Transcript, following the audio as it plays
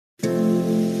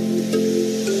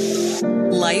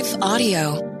Life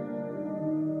Audio.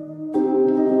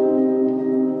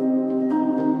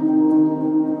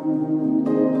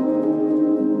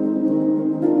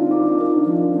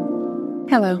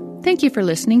 Hello. Thank you for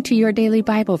listening to Your Daily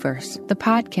Bible Verse, the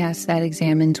podcast that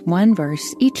examines one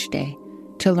verse each day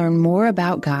to learn more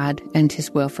about God and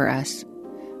His will for us.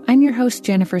 I'm your host,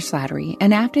 Jennifer Slattery,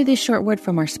 and after this short word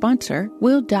from our sponsor,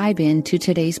 we'll dive into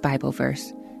today's Bible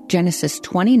verse, Genesis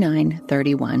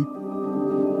 29:31.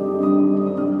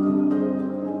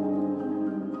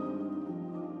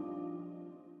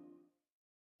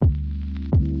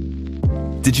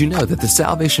 Did you know that the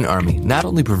Salvation Army not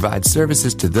only provides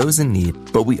services to those in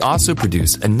need, but we also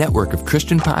produce a network of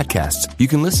Christian podcasts you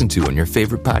can listen to on your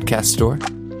favorite podcast store?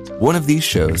 One of these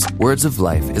shows, Words of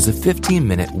Life, is a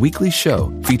 15-minute weekly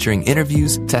show featuring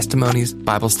interviews, testimonies,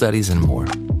 Bible studies, and more.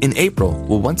 In April,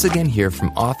 we'll once again hear from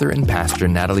author and pastor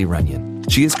Natalie Runyon.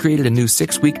 She has created a new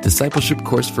 6-week discipleship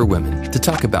course for women to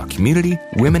talk about community,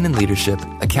 women in leadership,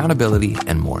 accountability,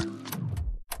 and more.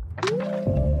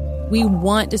 We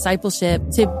want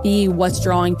discipleship to be what's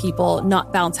drawing people,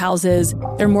 not bounce houses.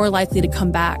 They're more likely to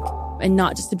come back and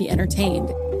not just to be entertained.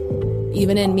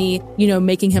 Even in me,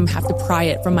 making him have to pry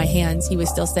it from my hands, he was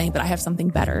still saying, but I have something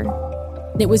better.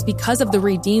 It was because of the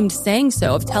redeemed saying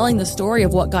so, of telling the story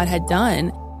of what God had done.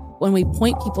 When we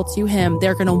point people to him,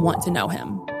 they're going to want to know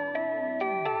him.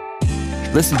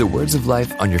 Listen to Words of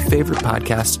Life on your favorite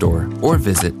podcast store or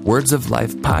visit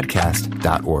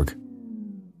wordsoflifepodcast.org.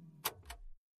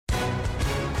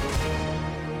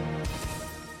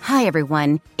 Hi,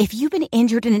 everyone. If you've been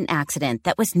injured in an accident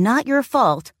that was not your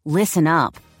fault, listen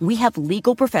up. We have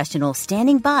legal professionals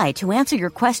standing by to answer your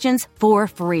questions for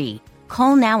free.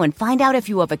 Call now and find out if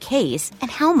you have a case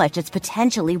and how much it's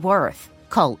potentially worth.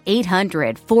 Call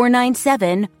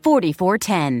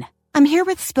 800-497-4410. I'm here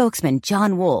with spokesman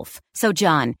John Wolf. So,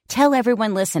 John, tell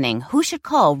everyone listening who should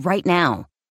call right now.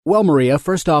 Well, Maria,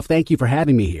 first off, thank you for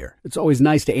having me here. It's always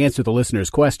nice to answer the listeners'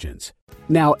 questions.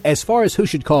 Now, as far as who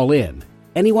should call in,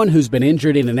 anyone who's been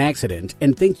injured in an accident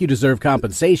and think you deserve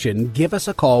compensation, give us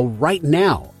a call right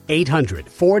now.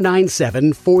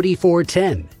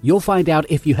 800-497-4410. You'll find out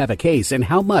if you have a case and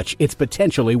how much it's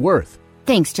potentially worth.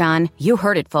 Thanks, John. You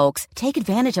heard it, folks. Take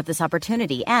advantage of this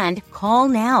opportunity and call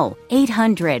now.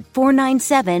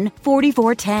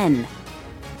 800-497-4410.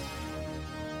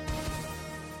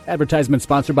 Advertisement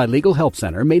sponsored by Legal Help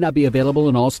Center. May not be available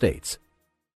in all states.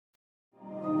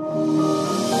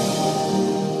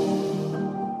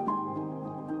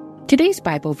 Today's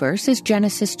Bible verse is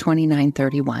Genesis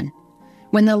 29:31.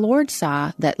 When the Lord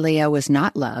saw that Leah was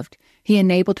not loved, he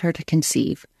enabled her to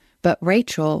conceive, but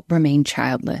Rachel remained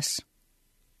childless.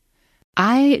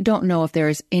 I don't know if there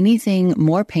is anything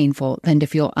more painful than to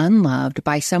feel unloved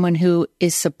by someone who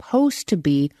is supposed to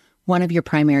be one of your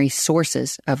primary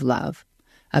sources of love.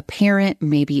 A parent,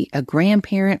 maybe a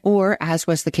grandparent, or, as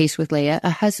was the case with Leah, a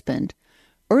husband.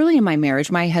 Early in my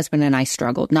marriage, my husband and I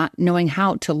struggled, not knowing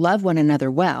how to love one another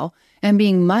well, and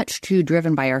being much too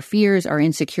driven by our fears, our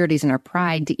insecurities, and our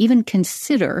pride to even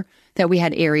consider that we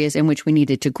had areas in which we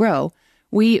needed to grow.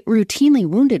 We routinely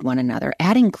wounded one another,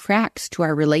 adding cracks to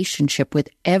our relationship with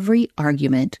every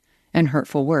argument and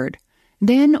hurtful word.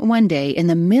 Then one day, in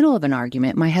the middle of an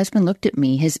argument, my husband looked at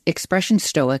me, his expression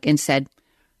stoic, and said,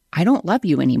 "I don't love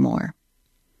you anymore."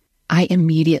 I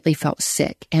immediately felt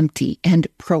sick, empty, and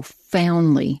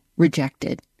profoundly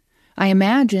rejected. I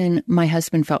imagine my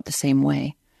husband felt the same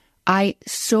way. I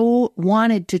so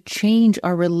wanted to change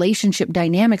our relationship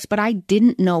dynamics, but I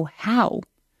didn't know how.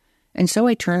 And so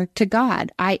I turned to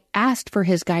God. I asked for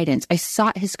his guidance. I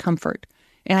sought his comfort.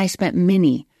 And I spent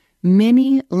many,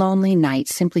 many lonely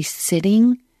nights simply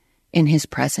sitting in his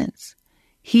presence.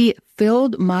 He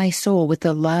filled my soul with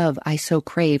the love I so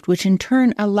craved, which in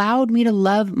turn allowed me to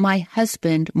love my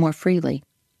husband more freely.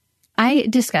 I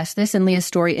discussed this and Leah's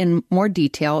story in more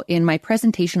detail in my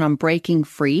presentation on breaking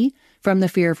free from the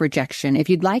fear of rejection. If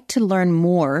you'd like to learn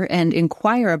more and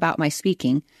inquire about my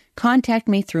speaking, contact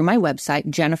me through my website,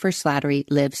 Jennifer Slattery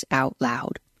Lives Out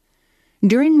Loud.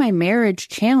 During my marriage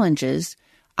challenges,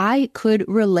 I could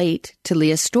relate to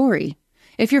Leah's story.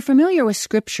 If you're familiar with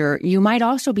Scripture, you might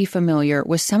also be familiar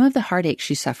with some of the heartache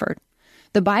she suffered.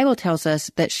 The Bible tells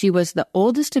us that she was the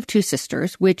oldest of 2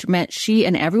 sisters, which meant she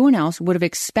and everyone else would have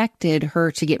expected her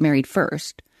to get married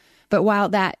first. But while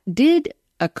that did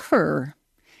occur,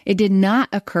 it did not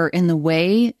occur in the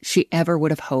way she ever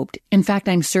would have hoped. In fact,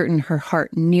 I'm certain her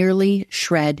heart nearly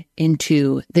shred in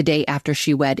two the day after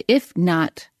she wed, if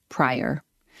not prior.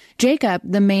 Jacob,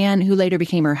 the man who later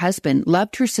became her husband,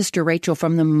 loved her sister Rachel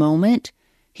from the moment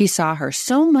he saw her,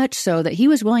 so much so that he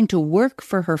was willing to work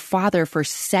for her father for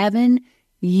 7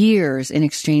 years in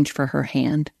exchange for her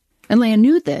hand. And Leah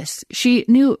knew this. She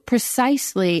knew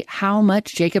precisely how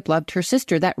much Jacob loved her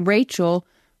sister, that Rachel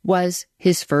was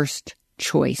his first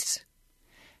choice.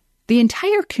 The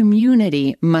entire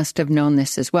community must have known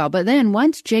this as well. But then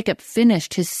once Jacob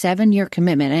finished his 7-year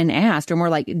commitment and asked, or more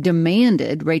like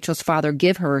demanded, Rachel's father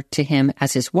give her to him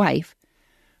as his wife,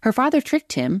 her father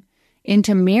tricked him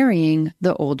into marrying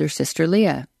the older sister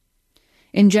Leah.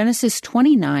 In Genesis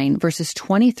 29, verses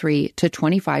 23 to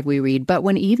 25, we read, "But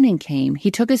when evening came, he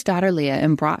took his daughter Leah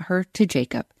and brought her to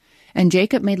Jacob. And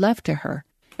Jacob made love to her.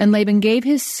 And Laban gave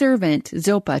his servant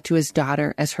Zilpah to his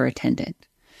daughter as her attendant.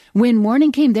 When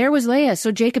morning came, there was Leah.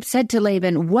 So Jacob said to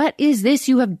Laban, 'What is this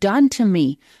you have done to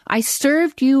me? I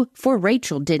served you for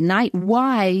Rachel, didn't I?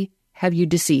 Why have you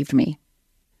deceived me?'"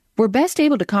 We're best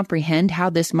able to comprehend how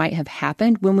this might have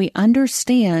happened when we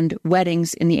understand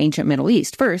weddings in the ancient Middle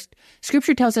East. First,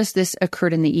 Scripture tells us this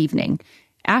occurred in the evening,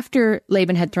 after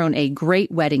Laban had thrown a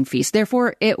great wedding feast.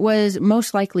 Therefore, it was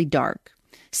most likely dark.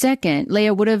 Second,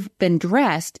 Leah would have been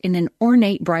dressed in an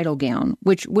ornate bridal gown,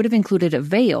 which would have included a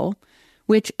veil,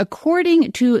 which,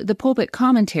 according to the pulpit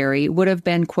commentary, would have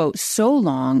been, quote, so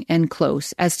long and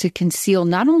close as to conceal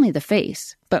not only the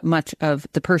face, but much of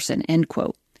the person, end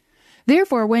quote.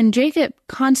 Therefore, when Jacob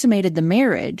consummated the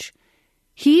marriage,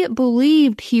 he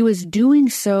believed he was doing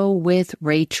so with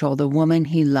Rachel, the woman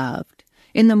he loved.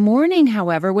 In the morning,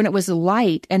 however, when it was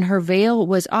light and her veil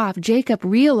was off, Jacob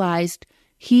realized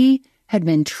he had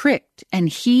been tricked and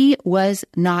he was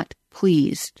not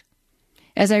pleased.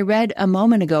 As I read a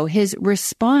moment ago, his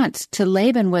response to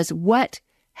Laban was, "What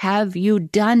have you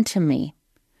done to me?"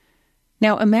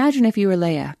 Now imagine if you were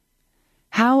Leah.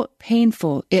 How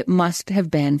painful it must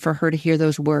have been for her to hear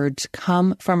those words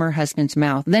come from her husband's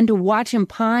mouth, then to watch him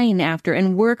pine after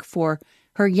and work for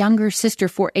her younger sister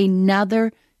for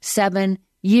another 7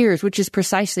 years, which is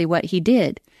precisely what he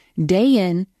did. Day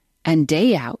in and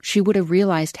day out, she would have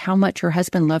realized how much her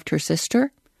husband loved her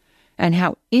sister and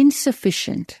how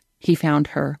insufficient he found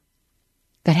her.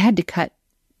 That had to cut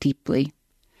deeply.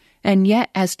 And yet,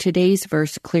 as today's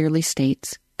verse clearly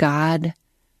states, God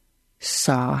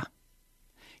saw.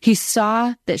 He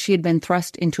saw that she had been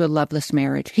thrust into a loveless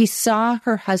marriage. He saw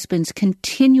her husband's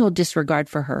continual disregard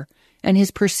for her and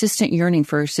his persistent yearning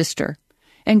for her sister.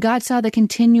 And God saw the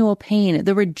continual pain,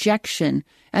 the rejection,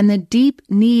 and the deep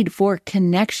need for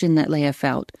connection that Leah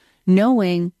felt,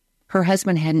 knowing her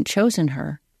husband hadn't chosen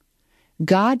her.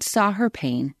 God saw her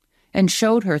pain and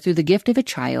showed her through the gift of a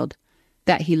child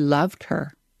that he loved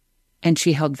her and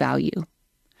she held value.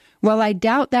 While I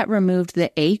doubt that removed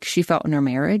the ache she felt in her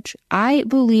marriage, I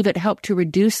believe it helped to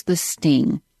reduce the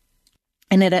sting,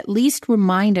 and it at least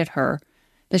reminded her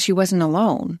that she wasn't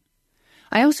alone.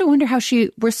 I also wonder how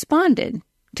she responded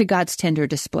to God's tender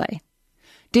display.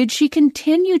 Did she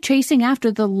continue chasing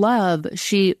after the love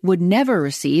she would never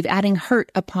receive, adding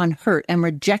hurt upon hurt and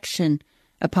rejection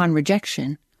upon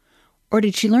rejection? Or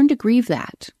did she learn to grieve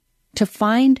that, to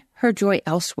find her joy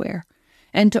elsewhere,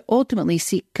 and to ultimately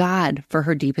seek God for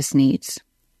her deepest needs?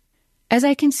 As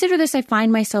I consider this, I find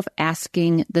myself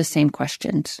asking the same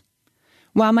questions.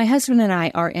 While my husband and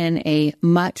I are in a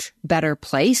much better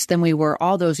place than we were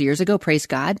all those years ago, praise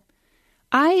God,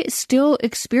 I still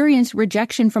experience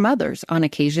rejection from others on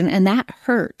occasion, and that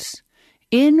hurts.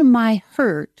 In my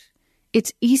hurt,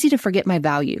 it's easy to forget my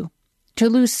value, to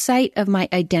lose sight of my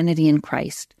identity in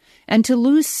Christ, and to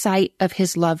lose sight of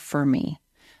his love for me.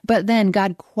 But then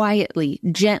God quietly,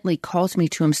 gently calls me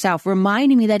to himself,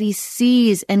 reminding me that he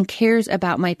sees and cares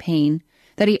about my pain,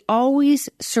 that he always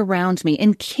surrounds me,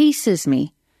 encases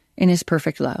me in his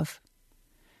perfect love.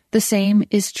 The same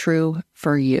is true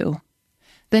for you.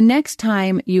 The next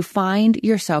time you find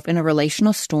yourself in a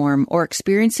relational storm or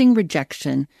experiencing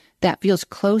rejection that feels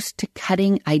close to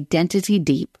cutting identity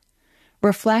deep,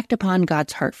 reflect upon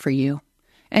God's heart for you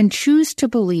and choose to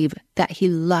believe that he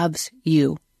loves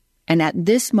you. And at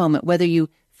this moment, whether you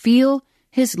feel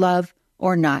his love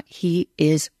or not, he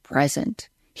is present.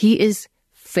 He is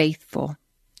faithful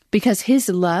because his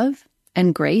love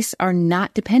and grace are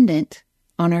not dependent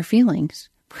on our feelings.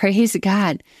 Praise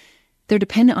God. They're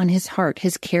dependent on his heart,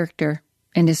 his character,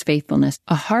 and his faithfulness.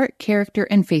 A heart, character,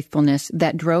 and faithfulness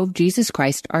that drove Jesus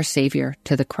Christ, our Savior,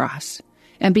 to the cross.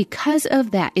 And because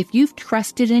of that, if you've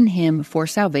trusted in him for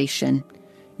salvation,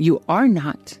 you are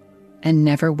not and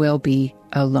never will be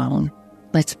alone.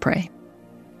 Let's pray.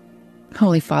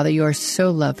 Holy Father, you are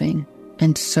so loving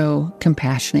and so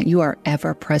compassionate. You are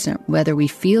ever present, whether we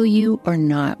feel you or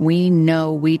not. We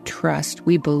know, we trust,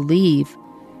 we believe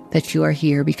that you are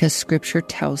here because Scripture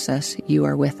tells us you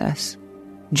are with us.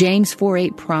 James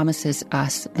 4:8 promises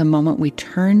us the moment we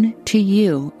turn to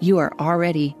you, you are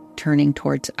already turning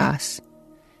towards us.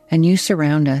 And you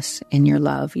surround us in your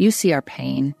love. You see our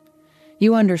pain.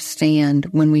 You understand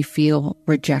when we feel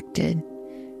rejected.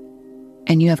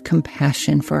 And you have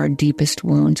compassion for our deepest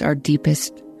wounds, our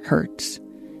deepest hurts.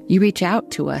 You reach out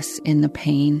to us in the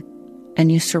pain,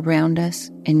 and you surround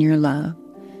us in your love.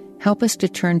 Help us to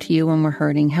turn to you when we're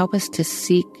hurting. Help us to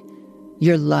seek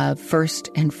your love first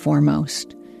and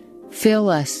foremost. Fill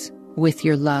us with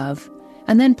your love,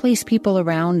 and then place people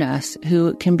around us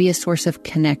who can be a source of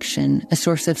connection, a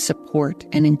source of support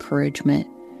and encouragement.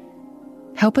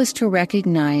 Help us to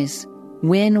recognize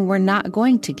when we're not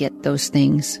going to get those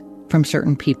things from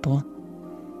certain people.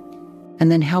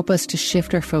 And then help us to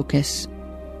shift our focus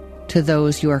to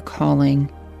those you are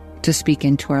calling to speak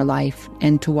into our life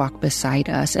and to walk beside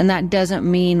us. And that doesn't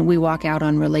mean we walk out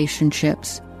on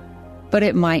relationships, but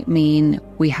it might mean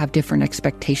we have different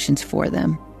expectations for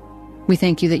them. We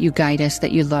thank you that you guide us,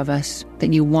 that you love us,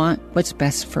 that you want what's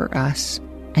best for us,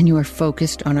 and you are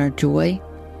focused on our joy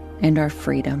and our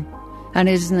freedom. And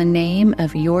it is in the name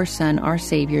of your Son, our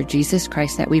Savior, Jesus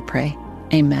Christ, that we pray.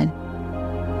 Amen.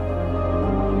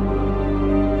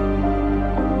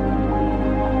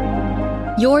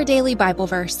 Your Daily Bible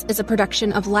Verse is a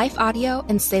production of Life Audio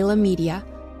and Salem Media.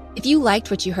 If you liked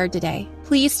what you heard today,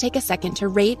 please take a second to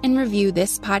rate and review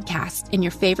this podcast in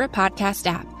your favorite podcast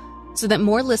app so that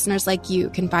more listeners like you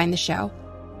can find the show.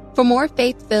 For more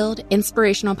faith-filled,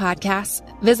 inspirational podcasts,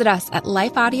 visit us at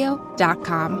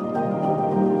lifeaudio.com.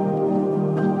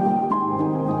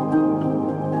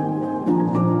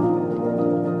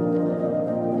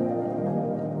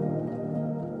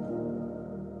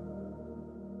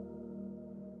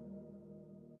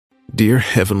 Dear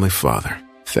Heavenly Father,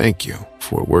 thank you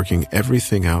for working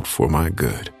everything out for my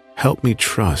good. Help me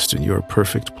trust in your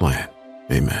perfect plan.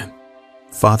 Amen.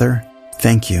 Father,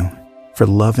 thank you for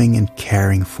loving and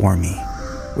caring for me.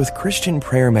 With Christian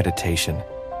Prayer Meditation,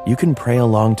 you can pray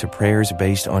along to prayers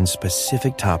based on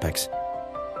specific topics.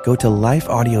 Go to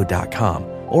lifeaudio.com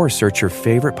or search your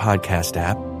favorite podcast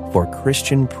app for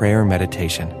Christian Prayer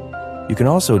Meditation. You can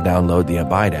also download the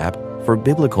Abide app for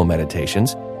biblical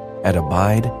meditations at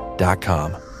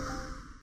abide.com.